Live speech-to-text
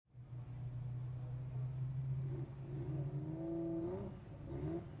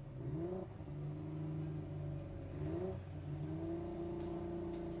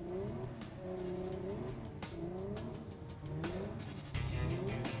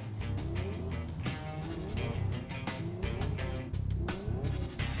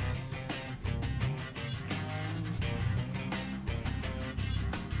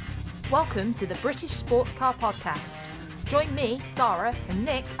Welcome to the British Sports Car Podcast. Join me, Sarah, and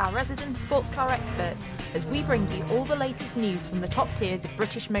Nick, our resident sports car expert, as we bring you all the latest news from the top tiers of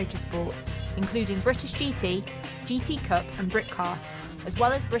British motorsport, including British GT, GT Cup and Britcar, as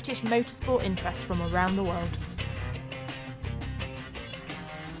well as British motorsport interests from around the world.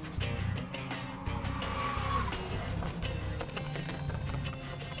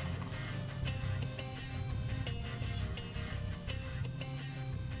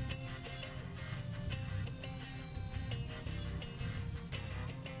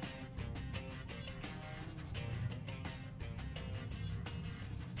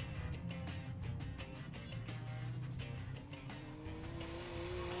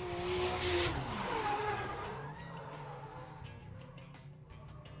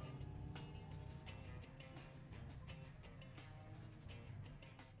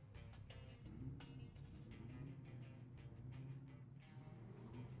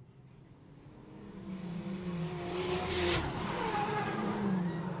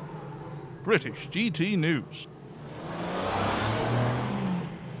 British GT News.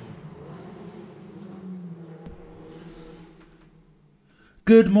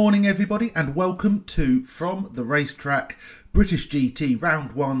 Good morning everybody and welcome to From the Racetrack British GT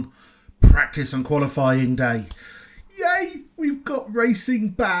Round 1 Practice and Qualifying Day. Yay! We've got racing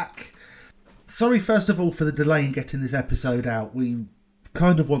back! Sorry first of all for the delay in getting this episode out. We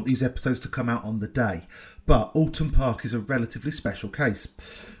kind of want these episodes to come out on the day, but Oulton Park is a relatively special case.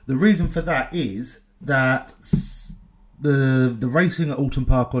 The reason for that is that the racing at Oulton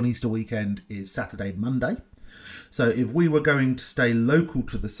Park on Easter weekend is Saturday, Monday. So if we were going to stay local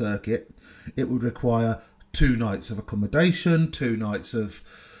to the circuit, it would require 2 nights of accommodation, 2 nights of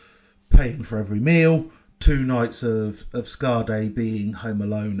paying for every meal, 2 nights of Scar Day being home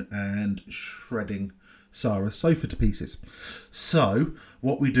alone and shredding Sarah's sofa to pieces. So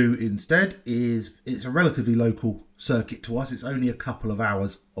what we do instead is, it's a relatively local circuit to us. It's only a couple of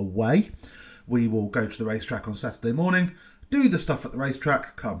hours away. We will go to the racetrack on Saturday morning, do the stuff at the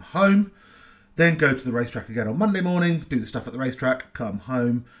racetrack, come home, then go to the racetrack again on Monday morning, do the stuff at the racetrack, come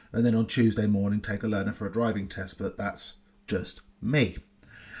home, and then on Tuesday morning take a learner for a driving test. But that's just me.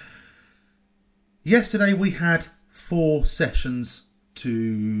 Yesterday we had 4 sessions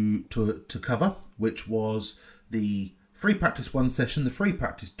to cover, which was the free practice 1 session, the free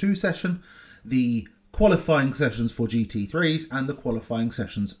practice 2 session, the qualifying sessions for GT3s and the qualifying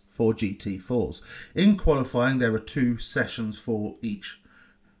sessions for GT4s. In qualifying there are 2 sessions for each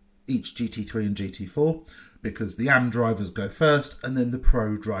GT3 and GT4 because the AM drivers go first and then the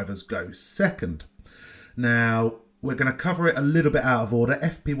pro drivers go second. Now we're going to cover it a little bit out of order.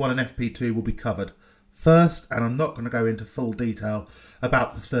 FP1 and FP2 will be covered first, and I'm not going to go into full detail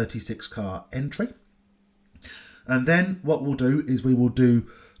about the 36 car entry. And then what we'll do is we will do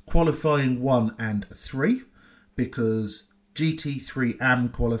qualifying 1 and 3, because GT3 AM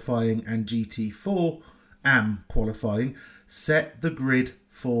qualifying and GT4 AM qualifying set the grid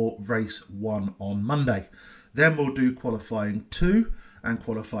for race 1 on Monday. Then we'll do qualifying 2 and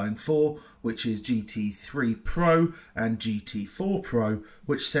qualifying 4, which is GT3 Pro and GT4 Pro,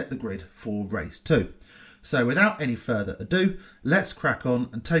 which set the grid for race 2. So without any further ado, let's crack on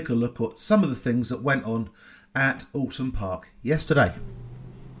and take a look at some of the things that went on at Oulton Park yesterday.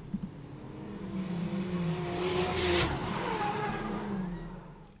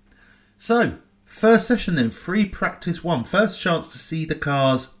 So, first session then, free practice 1. First chance to see the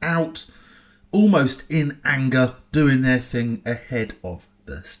cars out, almost in anger, doing their thing ahead of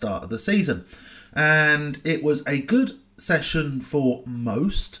the start of the season. And it was a good session for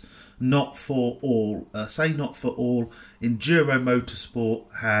most, not for all. Not for all. Enduro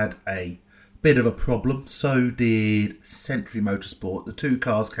Motorsport had a bit of a problem. So did Century Motorsport. The 2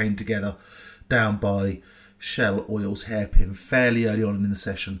 cars came together down by Shell Oil's hairpin fairly early on in the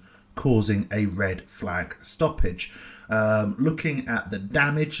session, causing a red flag stoppage. Looking at the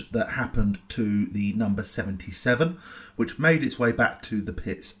damage that happened to the number 77, which made its way back to the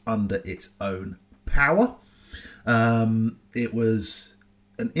pits under its own power. It was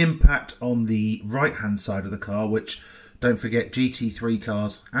an impact on the right hand side of the car, which, don't forget, GT3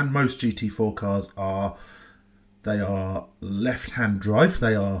 cars and most GT4 cars are left hand drive.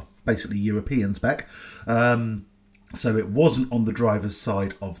 They are basically European spec. So it wasn't on the driver's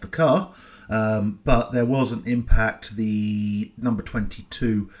side of the car, but there was an impact. The number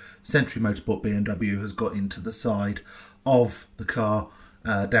 22 Century Motorsport BMW has got into the side of the car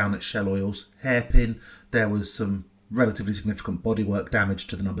down at Shell Oil's hairpin. There was some relatively significant bodywork damage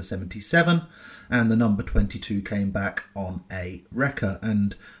to the number 77, and the number 22 came back on a wrecker,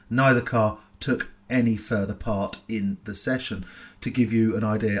 and neither car took any further part in the session. To give you an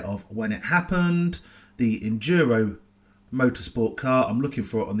idea of when it happened, the Enduro Motorsport car, I'm looking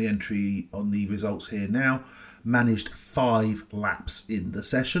for it on the entry on the results here now, managed 5 laps in the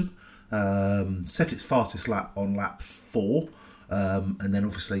session, set its fastest lap on lap 4, and then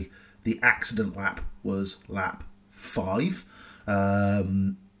obviously the accident lap was lap 5.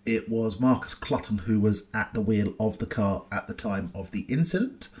 It was Marcus Clutton who was at the wheel of the car at the time of the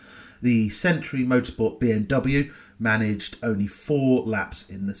incident. The Century Motorsport BMW managed only 4 laps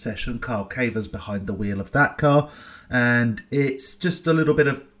in the session. Carl Cavers behind the wheel of that car, and it's just a little bit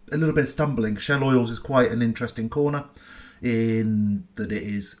of stumbling. Shell Oils is quite an interesting corner in that it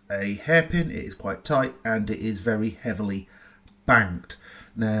is a hairpin, it is quite tight, and it is very heavily banked.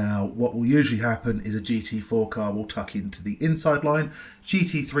 Now, what will usually happen is a GT4 car will tuck into the inside line.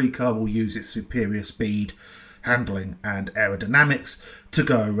 GT3 car will use its superior speed, handling and aerodynamics to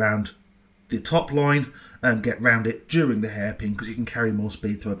go around the top line and get round it during the hairpin, because you can carry more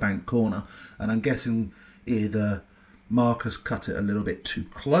speed through a banked corner. And I'm guessing either Marcus cut it a little bit too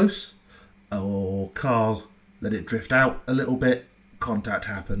close, or Carl let it drift out a little bit. Contact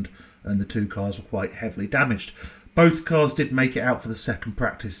happened and the 2 cars were quite heavily damaged. Both cars did make it out for the second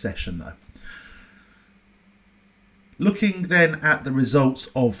practice session though. Looking then at the results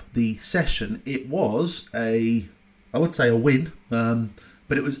of the session, it was I would say a win,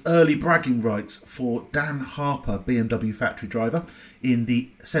 but it was early bragging rights for Dan Harper, BMW factory driver, in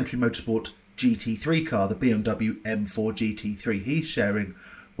the Century Motorsport GT3 car, the BMW M4 GT3. He's sharing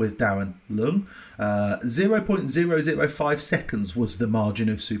with Darren Lung. 0.005 seconds was the margin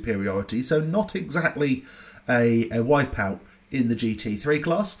of superiority, so not exactly a wipeout in the GT3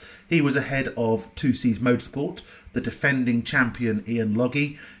 class. He was ahead of 2C's Motorsport, the defending champion Ian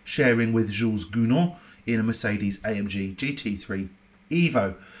Loggy, sharing with Jules Gounon in a Mercedes AMG GT3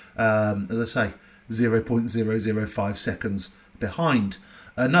 Evo. As I say, 0.005 seconds behind.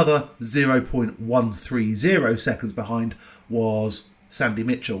 Another 0.130 seconds behind was Sandy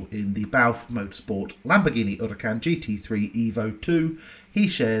Mitchell in the Balfe Motorsport Lamborghini Huracan GT3 Evo 2. He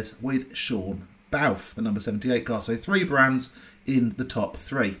shares with Sean Balfe, the number 78 car. So 3 brands in the top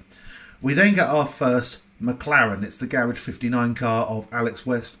 3. We then get our first McLaren. It's the Garage 59 car of Alex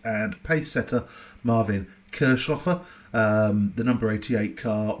West and pace setter Marvin Kirchhofer. The number 88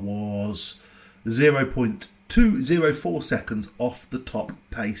 car was 0.204 seconds off the top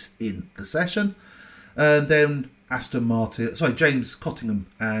pace in the session. And then James Cottingham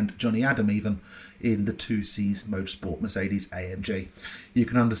and Johnny Adam even in the 2C's Motorsport Mercedes AMG. You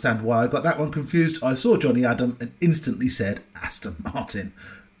can understand why I got that one confused. I saw Johnny Adam and instantly said Aston Martin.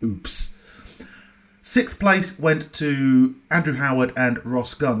 Oops. 6th place went to Andrew Howard and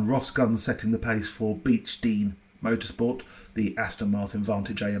Ross Gunn. Ross Gunn setting the pace for Beach Dean Motorsport, the Aston Martin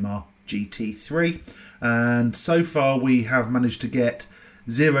Vantage AMR GT3. And so far we have managed to get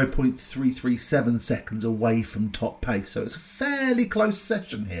 0.337 seconds away from top pace. So it's a fairly close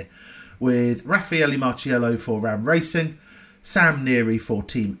session here, with Raffaele Marciello for Ram Racing, Sam Neary for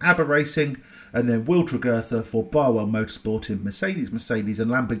Team ABBA Racing, and then Will Tregurtha for Barwell Motorsport in Mercedes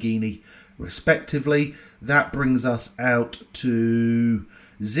and Lamborghini respectively. That brings us out to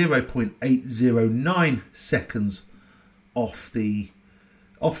 0.809 seconds off the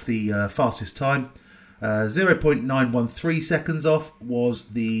fastest time. 0.913 seconds off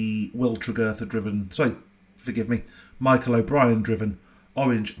was the Will Tregurtha driven, Michael O'Brien driven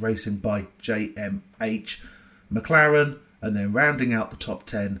Orange Racing by JMH McLaren, and then rounding out the top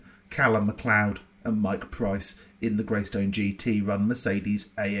 10, Callum McLeod and Mike Price in the Greystone GT run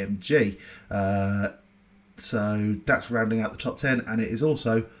Mercedes AMG. So that's rounding out the top 10, and it is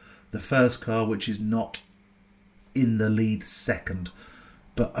also the first car which is not in the lead second,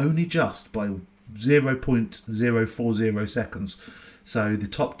 but only just by 0.040 seconds. So the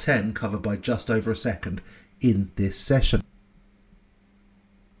top 10 covered by just over a second in this session.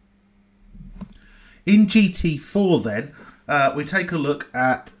 In GT4 then, we take a look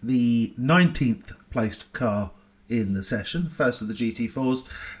at the 19th placed car in the session, first of the GT4s,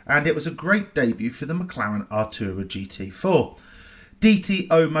 and it was a great debut for the McLaren Artura GT4.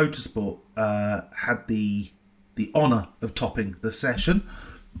 DTO Motorsport had the honour of topping the session.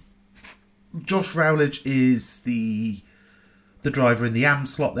 Josh Rowledge is the driver in the AM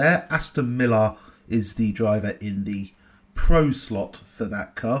slot there. Aston Miller is the driver in the Pro slot for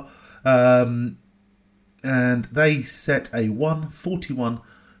that car. And they set a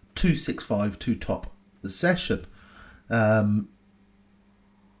 1:41.265 to top the session. The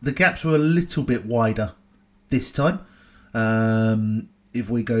gaps were a little bit wider this time. If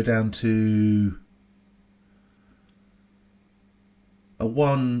we go down to A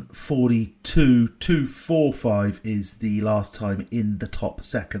 1:42.245 is the last time in the top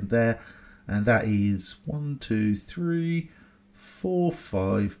second there. And that is 6th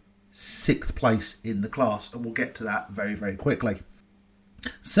place in the class. And we'll get to that very, very quickly.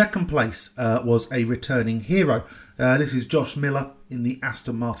 Second place was a returning hero. This is Josh Miller in the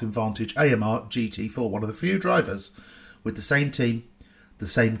Aston Martin Vantage AMR GT4, one of the few drivers with the same team, the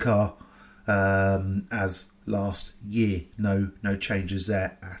same car as last year. No changes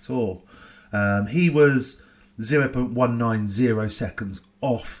there at all. He was 0.190 seconds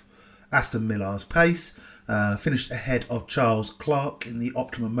off Aston Millar's pace. Finished ahead of Charles Clark in the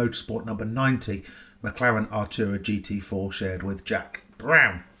Optimum Motorsport number 90 McLaren Artura GT4 shared with Jack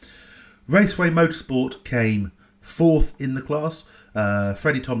Brown. Raceway Motorsport came 4th in the class.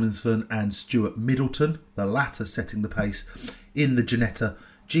 Freddie Tomlinson and Stuart Middleton, the latter setting the pace in the Ginetta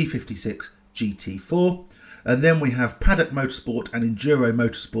G56 GT4. And then we have Paddock Motorsport and Enduro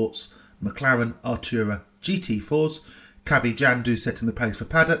Motorsports McLaren Artura GT4s. Kavi Jandu setting the pace for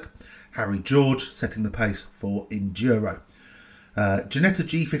Paddock. Harry George setting the pace for Enduro. Ginetta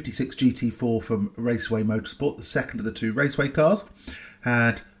G56 GT4 from Raceway Motorsport, the second of the two raceway cars,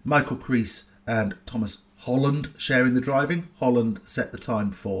 had Michael Crease and Thomas Holland sharing the driving. Holland set the time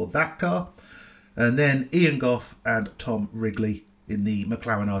for that car. And then Ian Goff and Tom Wrigley in the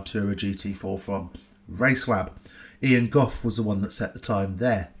McLaren Artura GT4 from Racelab. Ian Goff was the one that set the time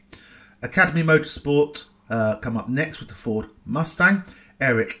there. Academy Motorsport come up next with the Ford Mustang.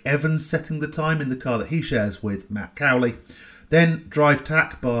 Eric Evans setting the time in the car that he shares with Matt Cowley. Then Drive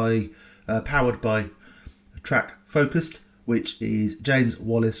Tack powered by Track Focused, which is James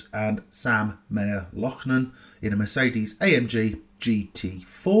Wallace and Sam Mayer-Lochnan in a Mercedes AMG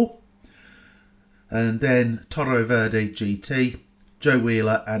GT4. And then Toro Verde GT, Joe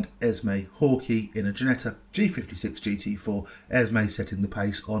Wheeler and Esme Hawkey in a Ginetta G56 GT4, Esme setting the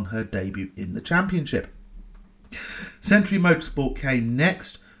pace on her debut in the championship. Century Motorsport came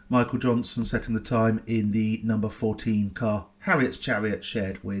next, Michael Johnson setting the time in the number 14 car Harriet's Chariot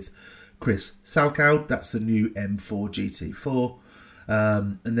shared with Chris Salkow. That's the new M4 GT4.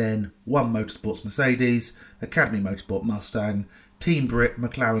 And then One Motorsports Mercedes, Academy Motorsport Mustang, Team Brit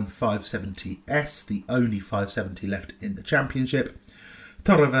McLaren 570S, the only 570 left in the championship.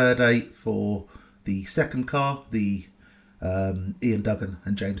 Toro Verde for the second car, the Ian Duggan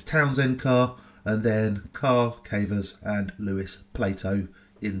and James Townsend car, and then Carl Cavers and Lewis Plato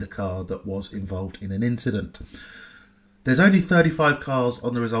in the car that was involved in an incident. There's only 35 cars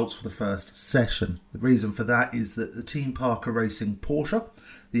on the results for the first session. The reason for that is that the Team Parker Racing Porsche,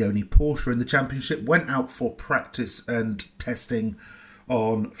 the only Porsche in the championship, went out for practice and testing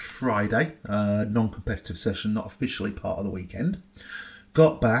on Friday. Non-competitive session, not officially part of the weekend.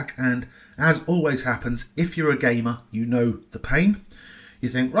 Got back, and as always happens, if you're a gamer, you know the pain. You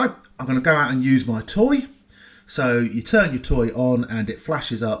think, right, I'm going to go out and use my toy. So you turn your toy on and it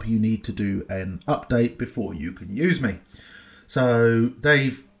flashes up, you need to do an update before you can use me. So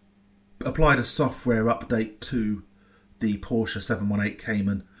they've applied a software update to the Porsche 718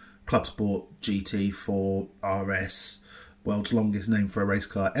 Cayman Club Sport GT4 RS, world's longest name for a race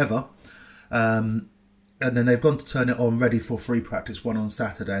car ever. And then they've gone to turn it on ready for free practice 1 on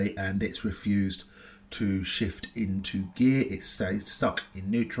Saturday, and it's refused to shift into gear. It stays stuck in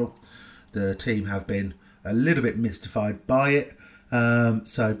neutral. The team have been a little bit mystified by it.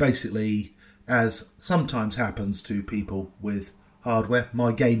 So basically, as sometimes happens to people with hardware,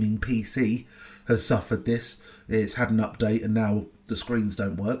 my gaming PC has suffered this. It's had an update and now the screens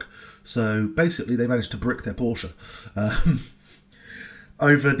don't work. So basically they managed to brick their Porsche.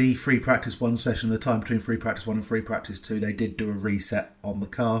 Over the free practice 1 session, the time between free practice 1 and free practice 2, they did do a reset on the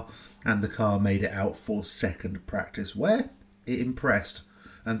car, and the car made it out for second practice, where it impressed.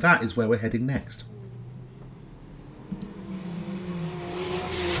 And that is where we're heading next.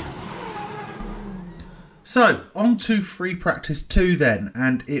 So, on to free practice 2 then,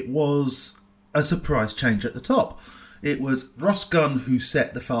 and it was a surprise change at the top. It was Ross Gunn who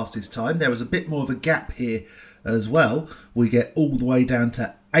set the fastest time. There was a bit more of a gap here as well. We get all the way down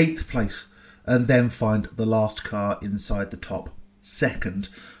to 8th place and then find the last car inside the top second.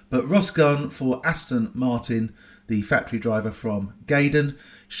 But Ross Gunn for Aston Martin, the factory driver from Gaydon,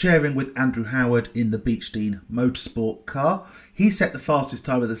 sharing with Andrew Howard in the Beechdean Motorsport car. He set the fastest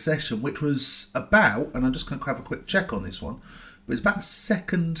time of the session, which was about, and I'm just going to have a quick check on this one, but it's about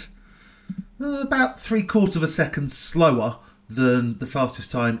about 3/4 of a second slower than the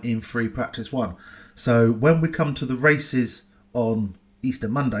fastest time in free practice 1. So when we come to the races on Easter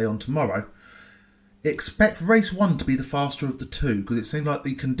Monday, on tomorrow, expect race 1 to be the faster of the two, because it seemed like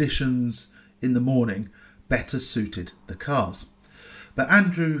the conditions in the morning better suited the cars. But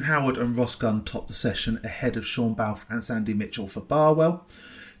Andrew Howard and Ross Gunn topped the session ahead of Sean Balfe and Sandy Mitchell for Barwell.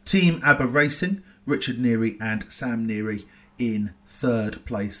 Team ABBA Racing, Richard Neary and Sam Neary in third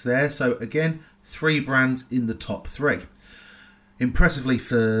place there. So again, 3 brands in the top 3. Impressively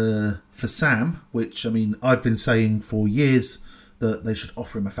for Sam, which, I mean, I've been saying for years that they should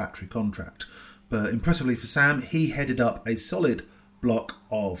offer him a factory contract. But impressively for Sam, he headed up a solid block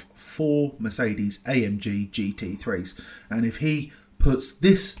of 4 Mercedes AMG GT3s. And if he puts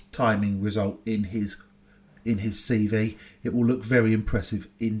this timing result in his CV, it will look very impressive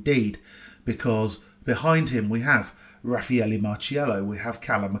indeed, because behind him we have Raffaele Marciello, we have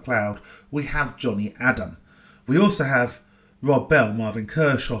Callum McLeod, we have Johnny Adam, we also have Rob Bell, Marvin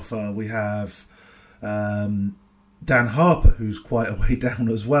Kirchhofer, we have Dan Harper, who's quite a way down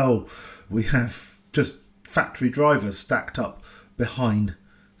as well. We have just factory drivers stacked up behind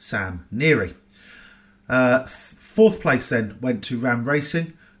Sam Neary. 4th place then went to Ram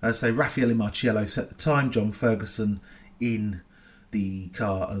Racing. So Raffaele Marciello set the time, John Ferguson in the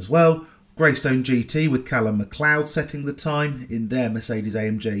car as well. Greystone GT with Callum McLeod setting the time in their Mercedes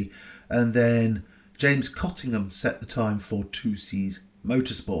AMG. And then James Cottingham set the time for 2C's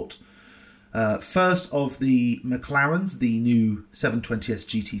Motorsport. First of the McLarens, the new 720S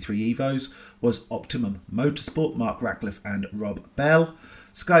GT3 Evos, was Optimum Motorsport, Mark Ratcliffe and Rob Bell.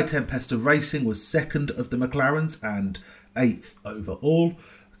 Sky Tempesta Racing was second of the McLarens and 8th overall.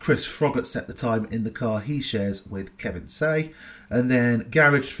 Chris Froggatt set the time in the car he shares with Kevin Say. And then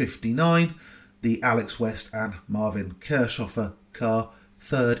Garage 59, the Alex West and Marvin Kirchhofer car,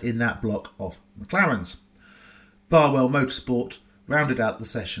 third in that block of McLarens. Barwell Motorsport rounded out the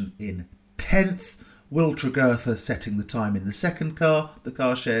session in 10th. Will Tregurtha setting the time in the second car, the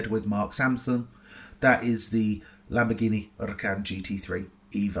car shared with Mark Sampson. That is the Lamborghini Huracan GT3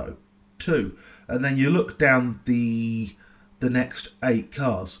 Evo 2. And then you look down the next 8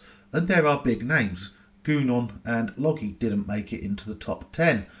 cars, and there are big names. Gounon and Loggy didn't make it into the top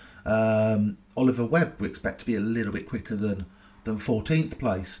 10. Oliver Webb we expect to be a little bit quicker than 14th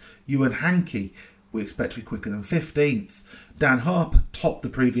place. Ewan Hankey we expect to be quicker than 15th. Dan Harper topped the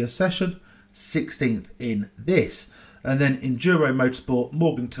previous session, 16th in this. And then Enduro Motorsport,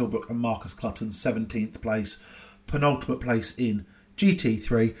 Morgan Tilbrook and Marcus Clutton, 17th place, penultimate place in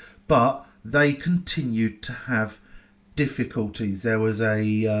GT3, but they continued to have difficulties. There was a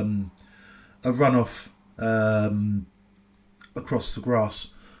runoff across the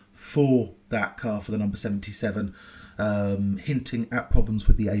grass for that car, for the number 77, hinting at problems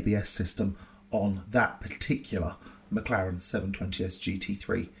with the ABS system on that particular McLaren 720S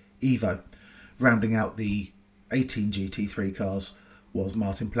GT3 Evo. Rounding out the 18 GT3 cars was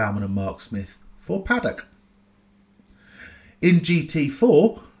Martin Plowman and Mark Smith for Paddock. In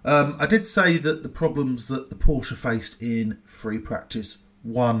GT4, I did say that the problems that the Porsche faced in Free Practice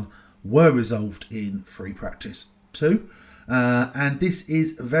 1 were resolved in Free Practice 2. And this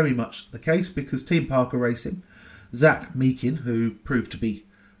is very much the case, because Team Parker Racing, Zach Meakin, who proved to be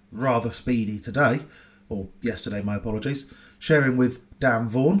rather speedy today, or yesterday, my apologies, sharing with Dan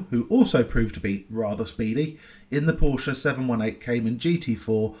Vaughan, who also proved to be rather speedy, in the Porsche 718 Cayman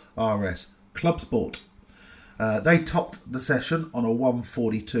GT4 RS Club Sport. They topped the session on a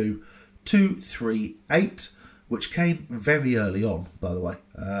 1:42.238, which came very early on, by the way.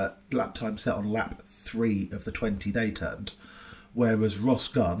 Lap time set on lap 3 of the 20 they turned, whereas Ross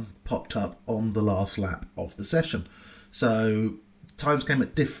Gunn popped up on the last lap of the session. So times came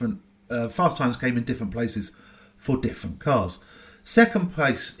at fast times came in different places for different cars. Second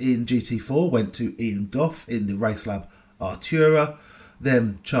place in GT4 went to Ian Goff in the Racelab Artura,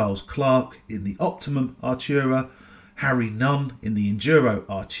 then Charles Clark in the Optimum Artura, Harry Nunn in the Enduro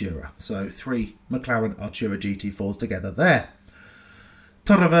Artura. So 3 McLaren Artura GT4s together there.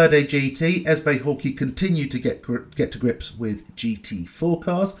 Torre Verde GT, Esbe Hawkey continued to get to grips with GT4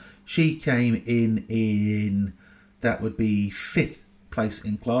 cars. She came in that would be 5th place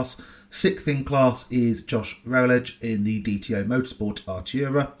in class. 6th in class is Josh Rowledge in the DTO Motorsport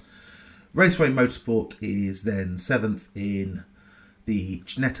Artura. Raceway Motorsport is then 7th in the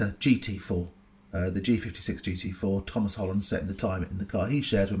Ginetta GT4, the G56 GT4. Thomas Holland setting the time in the car he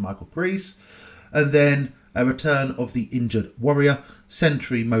shares with Michael Crease. And then a return of the injured Warrior,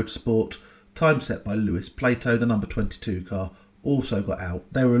 Century Motorsport, time set by Lewis Plato. The number 22 car also got out.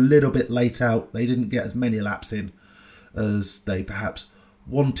 They were a little bit late out. They didn't get as many laps in as they perhaps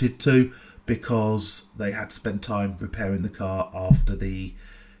wanted to, because they had to spend time repairing the car after the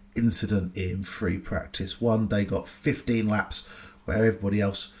incident in Free Practice 1. They got 15 laps, where everybody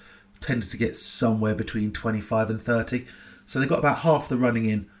else tended to get somewhere between 25 and 30. So they got about half the running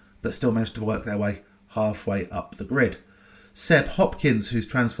in, but still managed to work their way halfway up the grid. Seb Hopkins, who's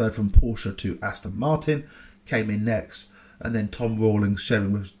transferred from Porsche to Aston Martin, came in next. And then Tom Rawlings,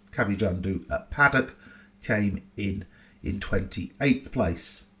 sharing with Kavi Jandu at Paddock, came in 28th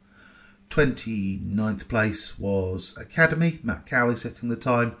place. 29th place was Academy, Matt Cowley setting the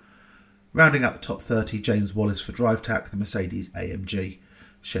time. Rounding out the top 30, James Wallace for Drive-Tac, the Mercedes AMG,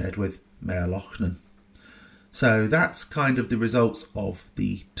 shared with Mayor Lochnan. So that's kind of the results of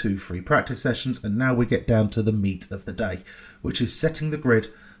the 2 free practice sessions, and now we get down to the meat of the day, which is setting the grid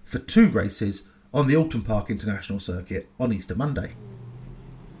for 2 races on the Oulton Park International Circuit on Easter Monday.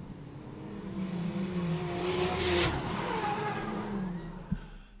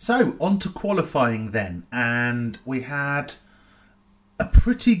 So, on to qualifying then, and we had a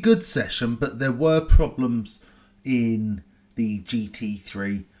pretty good session, but there were problems in the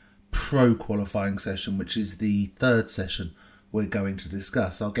GT3 Pro qualifying session, which is the 3rd session we're going to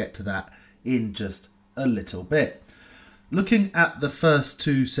discuss. I'll get to that in just a little bit. Looking at the first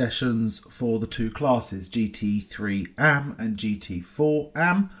 2 sessions for the 2 classes, GT3 AM and GT4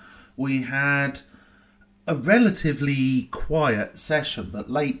 AM, we had a relatively quiet session, but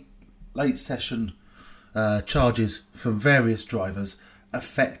late session charges from various drivers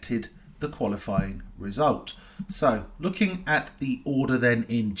affected the qualifying result. So, looking at the order then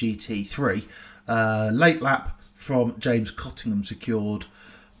in GT3, late lap from James Cottingham secured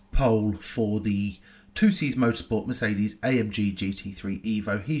pole for the 2Cs Motorsport Mercedes AMG GT3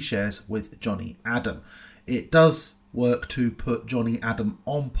 Evo he shares with Johnny Adam. It does work to put Johnny Adam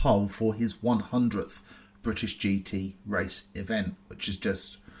on pole for his 100th British GT race event, which is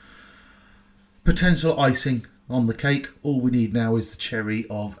just potential icing on the cake. All we need now is the cherry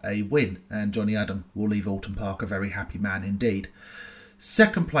of a win, and Johnny Adam will leave Oulton Park a very happy man indeed.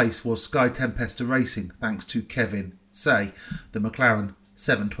 Second place was Sky Tempesta Racing, thanks to Kevin Say, the McLaren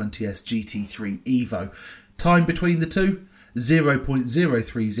 720S GT3 Evo. Time between the two,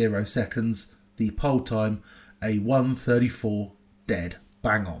 0.030 seconds. The pole time, a 1:34 dead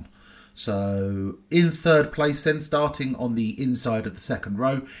bang on. So, in 3rd place then, starting on the inside of the 2nd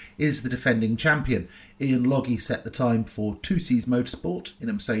row, is the defending champion. Ian Loggy set the time for 2Cs Motorsport in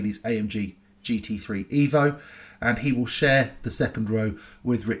a Mercedes AMG GT3 Evo, and he will share the 2nd row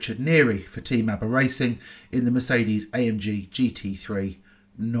with Richard Neary for Team ABBA Racing in the Mercedes AMG GT3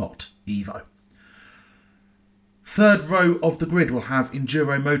 not Evo. 3rd row of the grid will have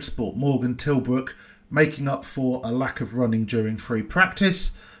Enduro Motorsport Morgan Tilbrook making up for a lack of running during free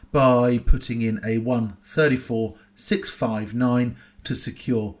practice by putting in a 1:34.659 to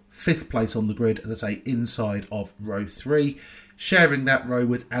secure 5th place on the grid, as I say, inside of row 3, sharing that row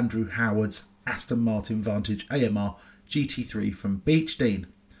with Andrew Howard's Aston Martin Vantage AMR GT3 from Beechdean.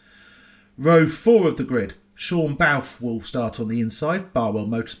 Row 4 of the grid, Sean Bouth will start on the inside, Barwell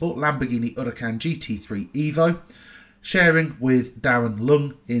Motorsport Lamborghini Huracan GT3 Evo, sharing with Darren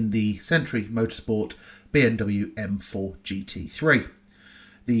Lung in the Century Motorsport BMW M4 GT3.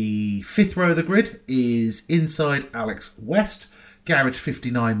 The 5th row of the grid is inside Alex West, Garage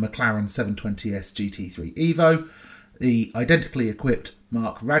 59 McLaren 720S GT3 Evo, the identically equipped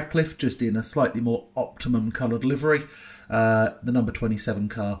Mark Radcliffe, just in a slightly more optimum coloured livery, the number 27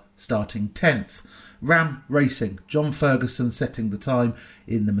 car starting 10th. Ram Racing, John Ferguson setting the time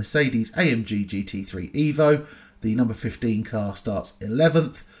in the Mercedes AMG GT3 Evo, the number 15 car starts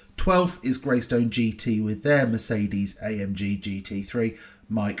 11th. 12th is Greystone GT with their Mercedes AMG GT3,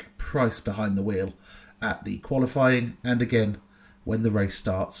 Mike Price behind the wheel at the qualifying and again when the race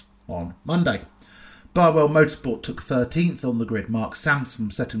starts on Monday. Barwell Motorsport took 13th on the grid, Mark Sampson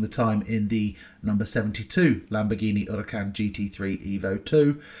setting the time in the number 72 Lamborghini Huracan GT3 Evo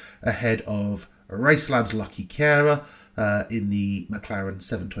 2 ahead of Racelab's Lucky Carer in the McLaren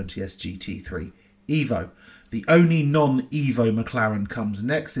 720S GT3 Evo. The only non-Evo McLaren comes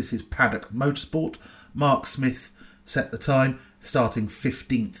next. This is Paddock Motorsport. Mark Smith set the time, starting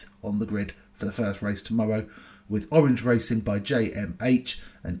 15th on the grid for the first race tomorrow, with Orange Racing by JMH,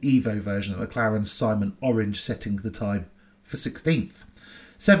 an Evo version of McLaren's Simon Orange setting the time for 16th.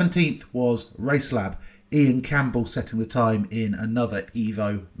 17th was Racelab, Ian Campbell setting the time in another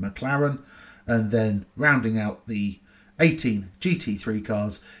Evo McLaren, and then rounding out the 18 GT3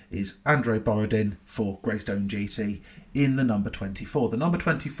 cars is Andre Borodin for Greystone GT in the number 24. The number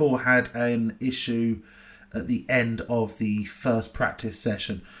 24 had an issue at the end of the first practice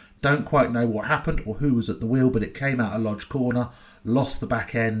session. Don't quite know what happened or who was at the wheel, but it came out a Lodge corner, lost the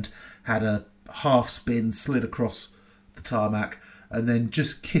back end, had a half spin, slid across the tarmac, and then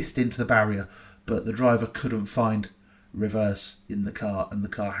just kissed into the barrier. But the driver couldn't find reverse in the car, and the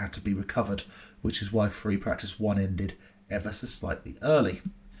car had to be recovered, which is why free practice 1 ended ever so slightly early.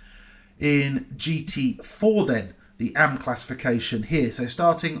 In GT4 then, the AM classification here. So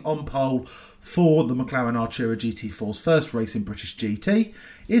starting on pole for the McLaren Artura GT4's first race in British GT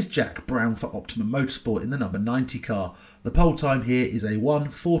is Jack Brown for Optimum Motorsport in the number 90 car. The pole time here is a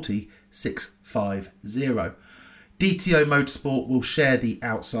 1:40.650. DTO Motorsport will share the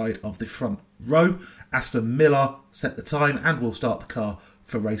outside of the front row. Aston Miller set the time and will start the car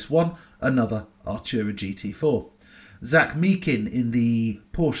for race 1, another Artura GT4. Zach Meakin in the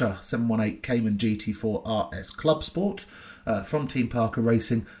Porsche 718 Cayman GT4 RS Club Sport from Team Parker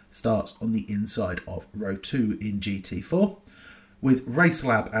Racing starts on the inside of row 2 in GT4, with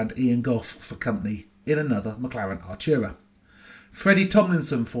Racelab and Ian Goff for company in another McLaren Artura. Freddie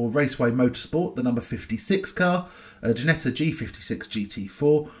Tomlinson for Raceway Motorsport, the number 56 car, Ginetta G56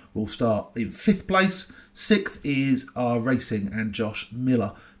 GT4 will start in 5th place. 6th is R Racing and Josh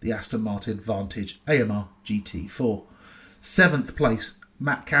Miller, the Aston Martin Vantage AMR GT4. 7th place,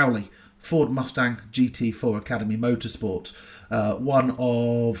 Matt Cowley, Ford Mustang GT4 Academy Motorsport, one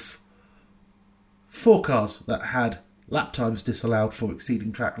of 4 cars that had lap times disallowed for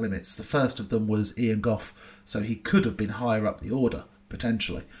exceeding track limits. The first of them was Ian Goff, so he could have been higher up the order,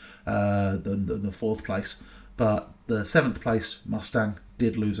 potentially, than the 4th place. But the 7th place Mustang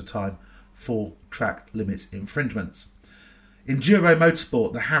did lose a time for track limits infringements. Enduro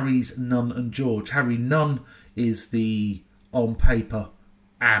Motorsport, the Harrys, Nunn and George. Harry Nunn is the, on paper,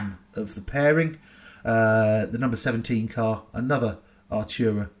 AM of the pairing. The number 17 car, another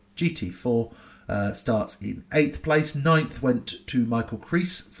Artura GT4, starts in 8th place. 9th went to Michael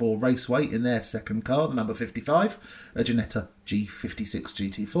Crease for Raceway in their second car, the number 55, a Ginetta G56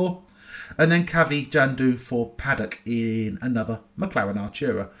 GT4. And then Kavi Jandu for Paddock in another McLaren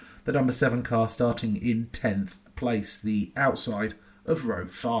Artura, the number 7 car starting in 10th place, the outside of row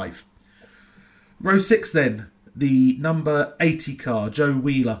 5. Row 6 then, the number 80 car, Joe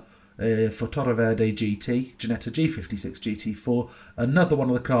Wheeler, for Torre Verde GT, Ginetta G56 GT4, another one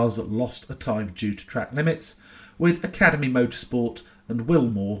of the cars that lost a time due to track limits, with Academy Motorsport and Will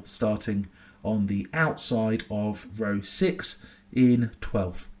Moore starting on the outside of row 6 in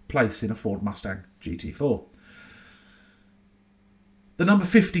 12th place in a Ford Mustang GT4. The number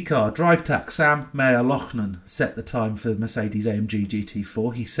 50 car, DriveTac Sam Mayer-Lochnan, set the time for the Mercedes AMG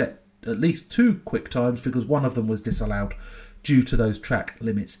GT4. He set at least 2 quick times because one of them was disallowed due to those track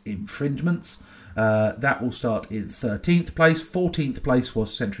limits infringements. That will start in 13th place. 14th place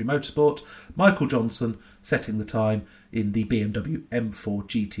was Century Motorsport. Michael Johnson setting the time in the BMW M4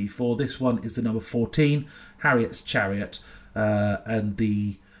 GT4. This one is the number 14, Harriet's Chariot. And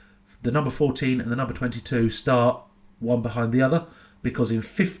the number 14 and the number 22 start one behind the other, because in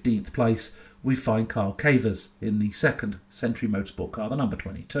 15th place we find Carl Cavers in the second Century Motorsport car, the number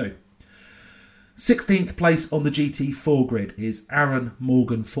 22. 16th place on the GT4 grid is Aaron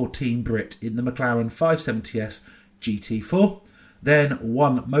Morgan for Team Brit in the McLaren 570S GT4. Then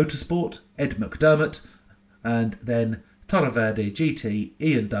One Motorsport, Ed McDermott, and then Torre Verde GT,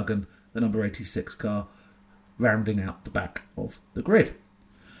 Ian Duggan, the number 86 car, rounding out the back of the grid.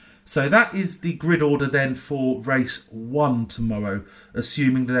 So that is the grid order then for race 1 tomorrow,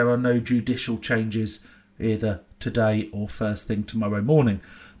 assuming there are no judicial changes either today or first thing tomorrow morning.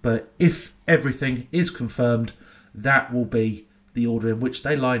 But if everything is confirmed, that will be the order in which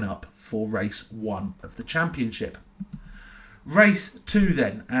they line up for race 1 of the championship. Race 2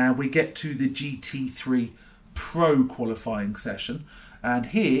 then, we get to the GT3 Pro qualifying session. And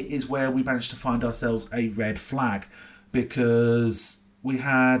here is where we managed to find ourselves a red flag, because we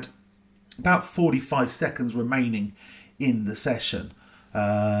had about 45 seconds remaining in the session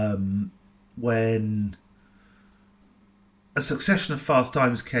when a succession of fast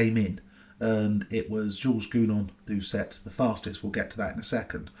times came in, and it was Jules Gounon who set the fastest. We'll get to that in a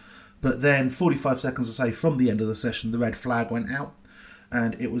second. But then 45 seconds, I say, from the end of the session, the red flag went out,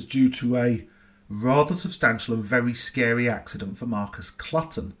 and it was due to a rather substantial and very scary accident for Marcus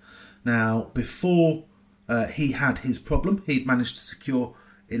Clutton. Now, before he had his problem, he'd managed to secure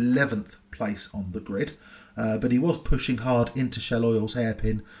 11th place on the grid, but he was pushing hard into Shell Oil's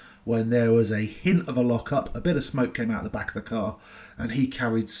hairpin when there was a hint of a lock-up, a bit of smoke came out of the back of the car, and he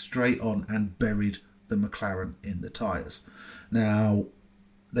carried straight on and buried the McLaren in the tyres. Now,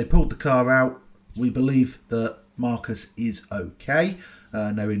 they pulled the car out. We believe that Marcus is okay.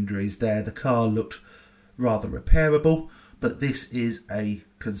 No injuries there. The car looked rather repairable, but this is a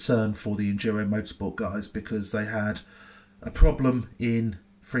concern for the Enduro Motorsport guys, because they had a problem in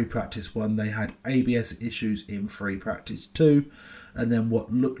free practice 1, they had ABS issues in free practice 2, and then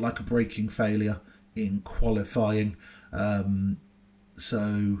what looked like a braking failure in qualifying. So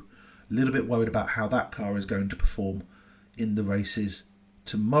a little bit worried about how that car is going to perform in the races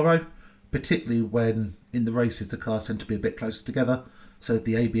tomorrow. particularly when in the races the cars tend to be a bit closer together. So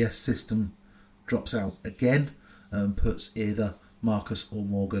the ABS system drops out again and puts either Marcus or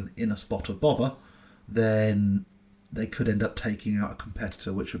Morgan in a spot of bother, then they could end up taking out a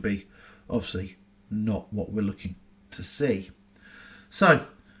competitor, which would be obviously not what we're looking to see. So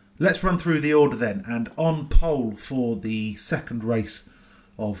let's run through the order then. And on pole for the second race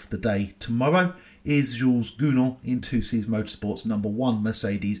of the day tomorrow is Jules Gounod in 2Cs Motorsports number 1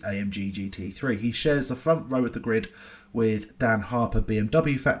 Mercedes AMG GT3. He shares the front row of the grid with Dan Harper,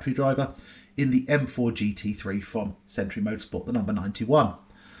 BMW factory driver, in the M4 GT3 from Century Motorsport, the number 91.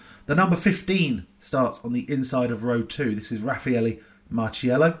 The number 15 starts on the inside of row 2. This is Raffaele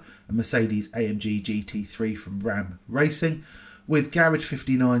Marciello, a Mercedes AMG GT3 from Ram Racing, with Garage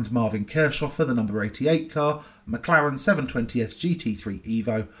 59's Marvin Kirchhoffer, the number 88 car, McLaren 720S GT3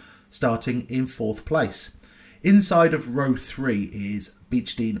 Evo, starting in 4th place. Inside of row 3 is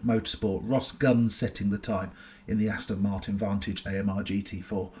Beechdean Motorsport, Ross Guns setting the time in the Aston Martin Vantage AMR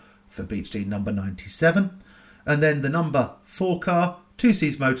GT4 for Beechdean number 97. And then the number 4 car,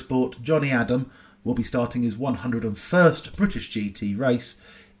 2Cs Motorsport, Johnny Adam, will be starting his 101st British GT race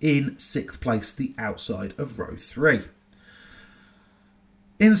in 6th place, the outside of row 3.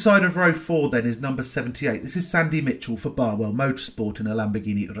 Inside of row 4 then is number 78. This is Sandy Mitchell for Barwell Motorsport in a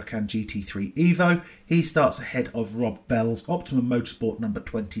Lamborghini Huracan GT3 Evo. He starts ahead of Rob Bell's Optimum Motorsport number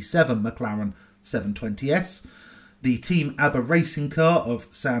 27 McLaren 720S. The Team ABBA racing car of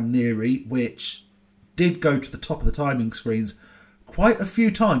Sam Neary, which did go to the top of the timing screens quite a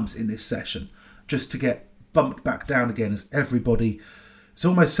few times in this session, just to get bumped back down again as everybody... It's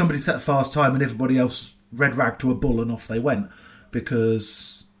almost somebody set a fast time and everybody else red rag to a bull and off they went,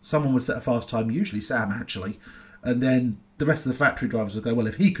 because someone would set a fast time, usually Sam actually, and then the rest of the factory drivers would go, well,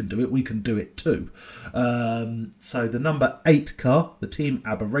 if he can do it, we can do it too. So the number 8 car, the Team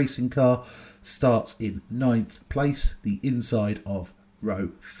ABBA racing car, starts in 9th place, the inside of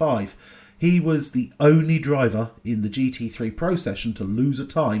row 5. He was the only driver in the GT3 Pro session to lose a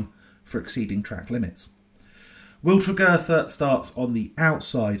time for exceeding track limits. Will Tregurtha starts on the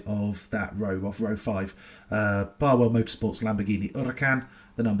outside of that row, of row 5. Barwell Motorsports Lamborghini Huracan,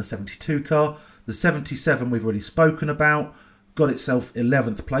 the number 72 car. The 77 we've already spoken about, got itself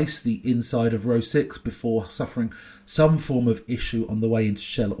 11th place, the inside of row 6, before suffering some form of issue on the way into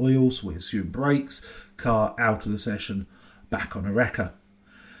Shell Oils, we assume brakes, car out of the session, back on a wrecker.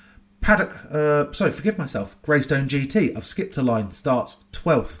 Greystone GT, I've skipped a line, starts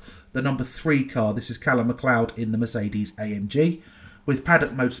 12th. The number 3 car, this is Callum McLeod in the Mercedes AMG, with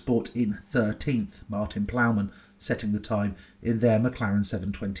Paddock Motorsport in 13th. Martin Plowman setting the time in their McLaren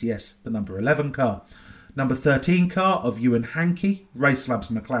 720S, the number 11 car. Number 13 car of Ewan Hankey, Racelab's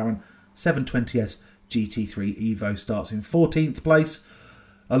McLaren 720S GT3 Evo, starts in 14th place,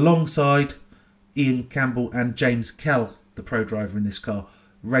 alongside Ian Campbell and James Kell, the pro driver in this car,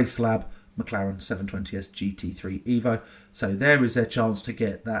 Racelab McLaren 720S GT3 Evo. So there is their chance to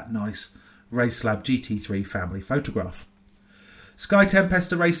get that nice Racelab GT3 family photograph. Sky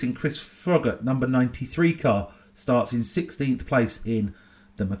Tempesta Racing, Chris Froggatt, number 93 car, starts in 16th place in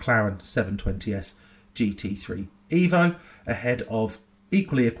the McLaren 720S GT3 Evo, ahead of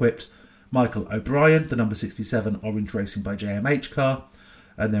equally equipped Michael O'Brien, the number 67 Orange Racing by JMH car.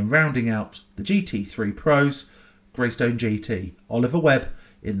 And then rounding out the GT3 Pros, Greystone GT, Oliver Webb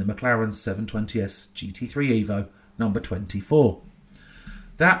in the McLaren 720S GT3 Evo, number 24.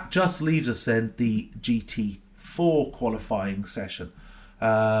 That just leaves us then the GT4 qualifying session,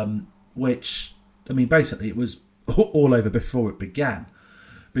 which, I mean, basically it was all over before it began,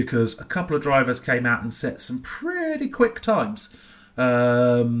 because a couple of drivers came out and set some pretty quick times.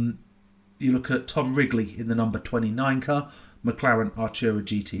 You look at Tom Wrigley in the number 29 car, McLaren Artura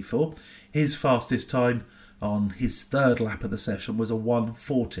GT4. His fastest time on his third lap of the session was a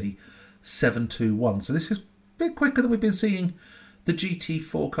 1:40.721. So this is a bit quicker than we've been seeing the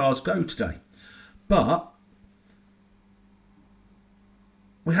GT4 cars go today. But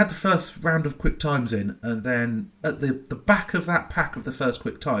we had the first round of quick times in, and then at the back of that pack of the first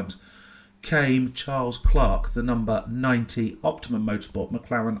quick times came Charles Clark, the number 90 Optimum Motorsport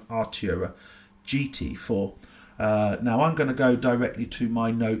McLaren Artura GT4. Now I'm going to go directly to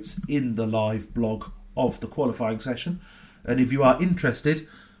my notes in the live blog of the qualifying session, and if you are interested,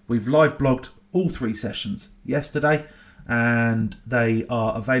 we've live blogged all 3 sessions yesterday, and they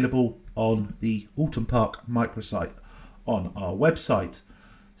are available on the Oulton Park microsite on our website.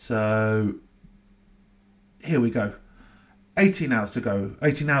 So here we go. 18 hours ago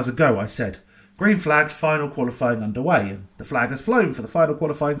I said, green flag, final qualifying underway, and the flag has flown for the final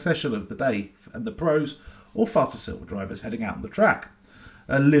qualifying session of the day, and the pros, all faster silver drivers, heading out on the track.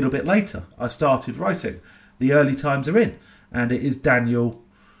 a little bit later, I started writing. The early times are in, and it is Daniel.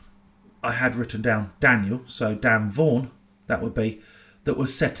 I had written down Daniel, so Dan Vaughan, that would be, that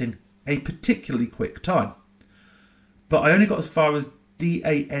was setting a particularly quick time. But I only got as far as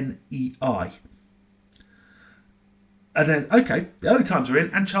DANEI. And then, okay, the early times are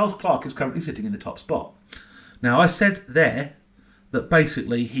in, and Charles Clark is currently sitting in the top spot. Now, I said there that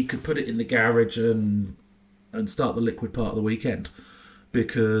basically he could put it in the garage and start the liquid part of the weekend,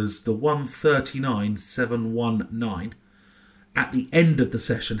 because the 1:39.719 at the end of the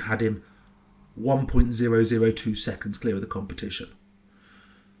session had him 1.002 seconds clear of the competition.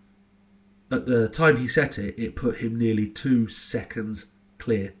 At the time he set it, it put him nearly 2 seconds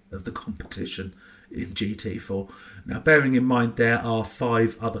clear of the competition in GT4. Now, bearing in mind there are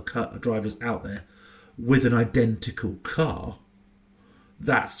 5 other drivers out there with an identical car,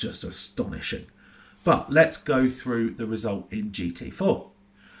 that's just astonishing. But let's go through the result in GT4.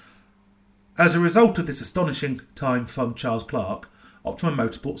 As a result of this astonishing time from Charles Clark, Optimum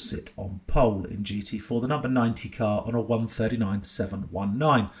Motorsport sit on pole in GT4, the number 90 car on a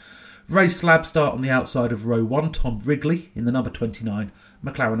 1:39.719. Race lab start on the outside of row 1, Tom Wrigley in the number 29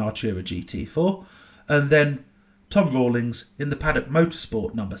 McLaren Artura GT4, and then Tom Rawlings in the Paddock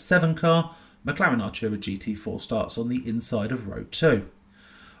Motorsport number 7 car, McLaren Artura GT4 starts on the inside of row 2.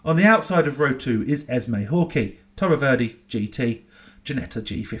 On the outside of row 2 is Esme Hawkey, Toro Verde GT, Ginetta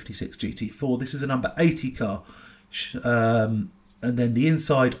G56 GT4. This is a number 80 car. And then the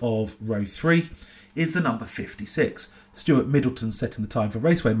inside of row 3 is the number 56. Stuart Middleton setting the time for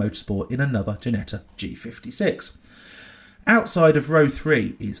Raceway Motorsport in another Ginetta G56. Outside of row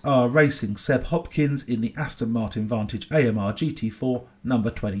 3 is R Racing Seb Hopkins in the Aston Martin Vantage AMR GT4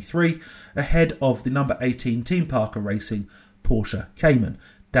 number 23, ahead of the number 18 Team Parker Racing Porsche Cayman.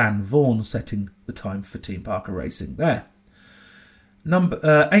 Dan Vaughan setting the time for Team Parker Racing there. Number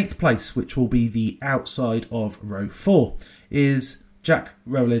 8th place, which will be the outside of row 4, is Jack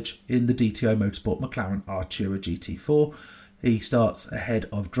Rowledge in the DTO Motorsport McLaren Artura GT4. He starts ahead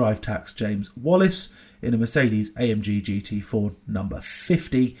of DriveTax James Wallace in a Mercedes AMG GT4 number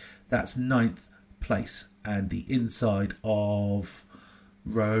 50. That's 9th place. And the inside of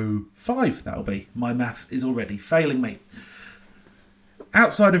row 5, that'll be. My maths is already failing me.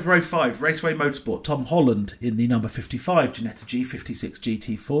 Outside of row 5, Raceway Motorsport, Tom Holland in the number 55 Ginetta G56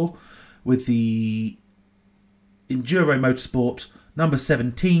 GT4 with the Enduro Motorsport number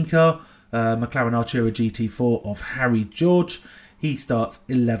 17 car, McLaren Artura GT4 of Harry George. He starts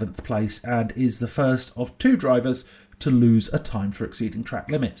 11th place and is the first of 2 drivers to lose a time for exceeding track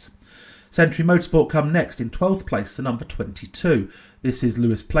limits. Century Motorsport come next in 12th place, the number 22. This is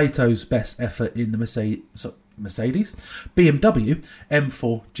Lewis Plato's best effort in the Mercedes BMW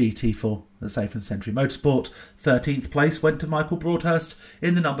M4 GT4, the safe and Century Motorsport. 13th place went to Michael Broadhurst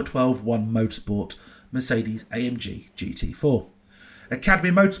in the number 12 One Motorsport Mercedes AMG GT4.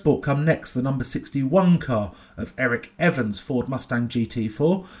 Academy Motorsport come next, the number 61 car of Eric Evans Ford Mustang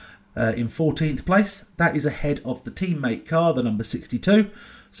GT4 in 14th place. That is ahead of the teammate car, the number 62.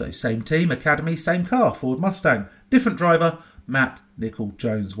 So same team, Academy, same car, Ford Mustang. Different driver, Matt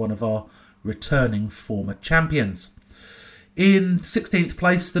Nicol-Jones, one of our returning former champions. In 16th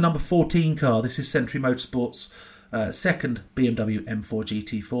place, the number 14 car. This is Century Motorsport's second BMW M4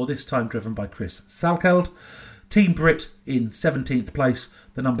 GT4, this time driven by Chris Salkeld. Team Brit in 17th place.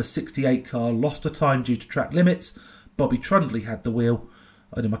 The number 68 car lost a time due to track limits. Bobby Trundley had the wheel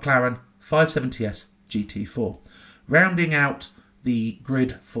in a McLaren 570S GT4. Rounding out the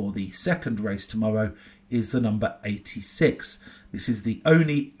grid for the second race tomorrow is the number 86. This is the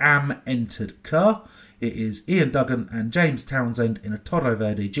only AM entered car. It is Ian Duggan and James Townsend in a Toro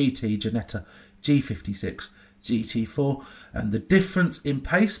Verde GT Ginetta G56 GT4, and the difference in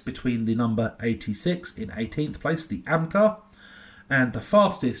pace between the number 86 in 18th place, the AM car, and the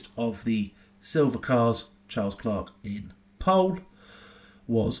fastest of the silver cars, Charles Clark in pole,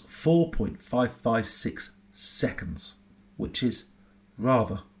 was 4.556 seconds, which is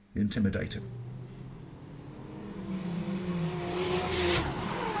rather intimidating.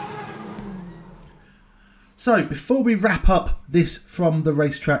 So, before we wrap up this From the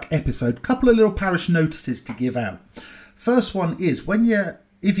Racetrack episode, a couple of little parish notices to give out. First one is,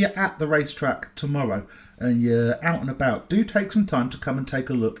 if you're at the racetrack tomorrow and you're out and about, do take some time to come and take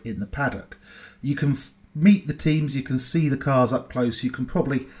a look in the paddock. You can meet the teams, you can see the cars up close, you can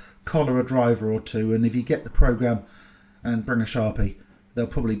probably collar a driver or two, and if you get the programme and bring a Sharpie, they'll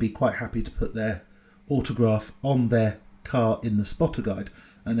probably be quite happy to put their autograph on their car in the spotter guide.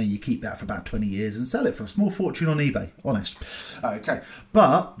 And then you keep that for about 20 years and sell it for a small fortune on eBay, honest. Okay,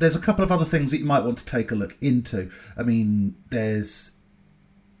 but there's a couple of other things that you might want to take a look into. I mean, there's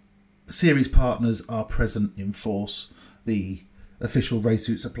series partners are present in force. The official race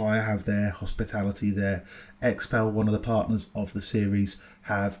suit supplier have their hospitality there. XPEL, one of the partners of the series,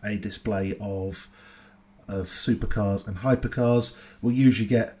 have a display of supercars and hypercars. We'll usually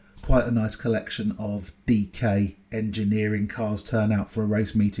get quite a nice collection of DK engineering cars turn out for a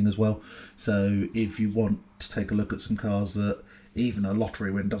race meeting as well. So if you want to take a look at some cars that even a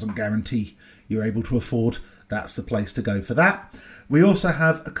lottery win doesn't guarantee you're able to afford, that's the place to go for that. We also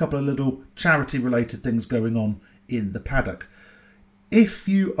have a couple of little charity related things going on in the paddock. If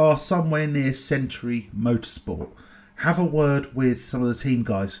you are somewhere near Century Motorsport, have a word with some of the team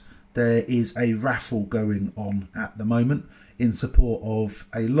guys. There is a raffle going on at the moment in support of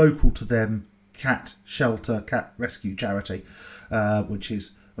a local to them cat rescue charity, which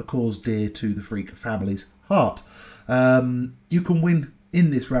is a cause dear to the Freak family's heart. You can win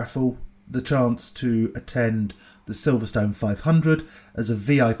in this raffle the chance to attend the Silverstone 500 as a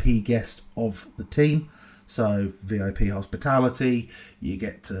VIP guest of the team. So VIP hospitality, you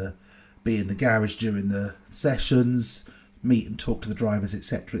get to be in the garage during the sessions, meet and talk to the drivers,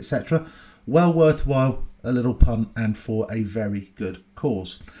 etc, etc. Well worthwhile, a little punt, and for a very good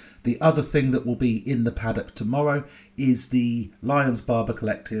cause. The other thing that will be in the paddock tomorrow is the Lions Barber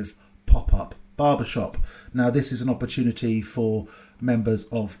Collective pop-up barbershop. Now this is an opportunity for members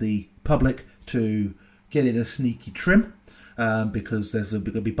of the public to get in a sneaky trim, because there's going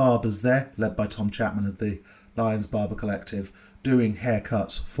to be barbers there, led by Tom Chapman of the Lions Barber Collective, doing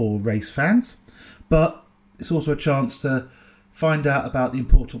haircuts for race fans. But it's also a chance to find out about the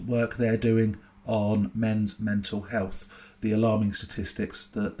important work they're doing on men's mental health, the alarming statistics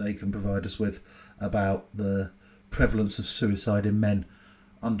that they can provide us with about the prevalence of suicide in men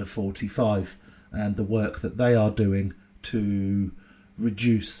under 45, and the work that they are doing to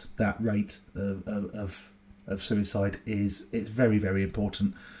reduce that rate of suicide is very, very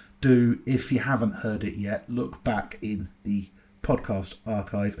important. Do, if you haven't heard it yet, look back in the podcast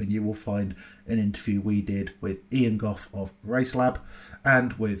archive and you will find an interview we did with Ian Goff of Race Lab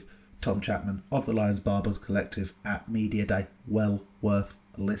and with Tom Chapman of the Lions Barbers Collective at Media Day. Well worth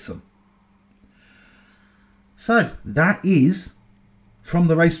a listen. So that is from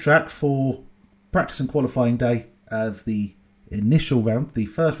the racetrack for practice and qualifying day of the initial round, the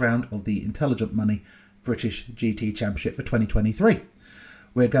first round of the Intelligent Money British GT Championship for 2023.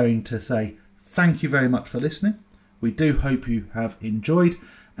 We're going to say thank you very much for listening. We do hope you have enjoyed,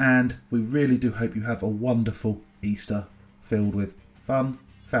 and we really do hope you have a wonderful Easter filled with fun,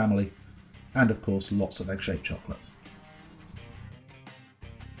 family, and of course lots of egg-shaped chocolate.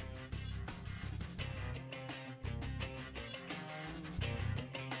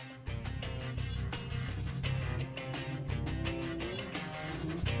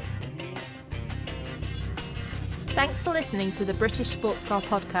 Thanks for listening to the British Sports Car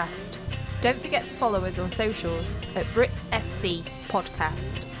Podcast. Don't forget to follow us on socials at BritSC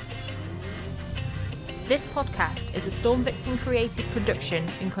Podcast. This podcast is a Storm Vixen created production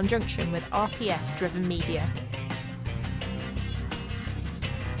in conjunction with RPS Driven Media.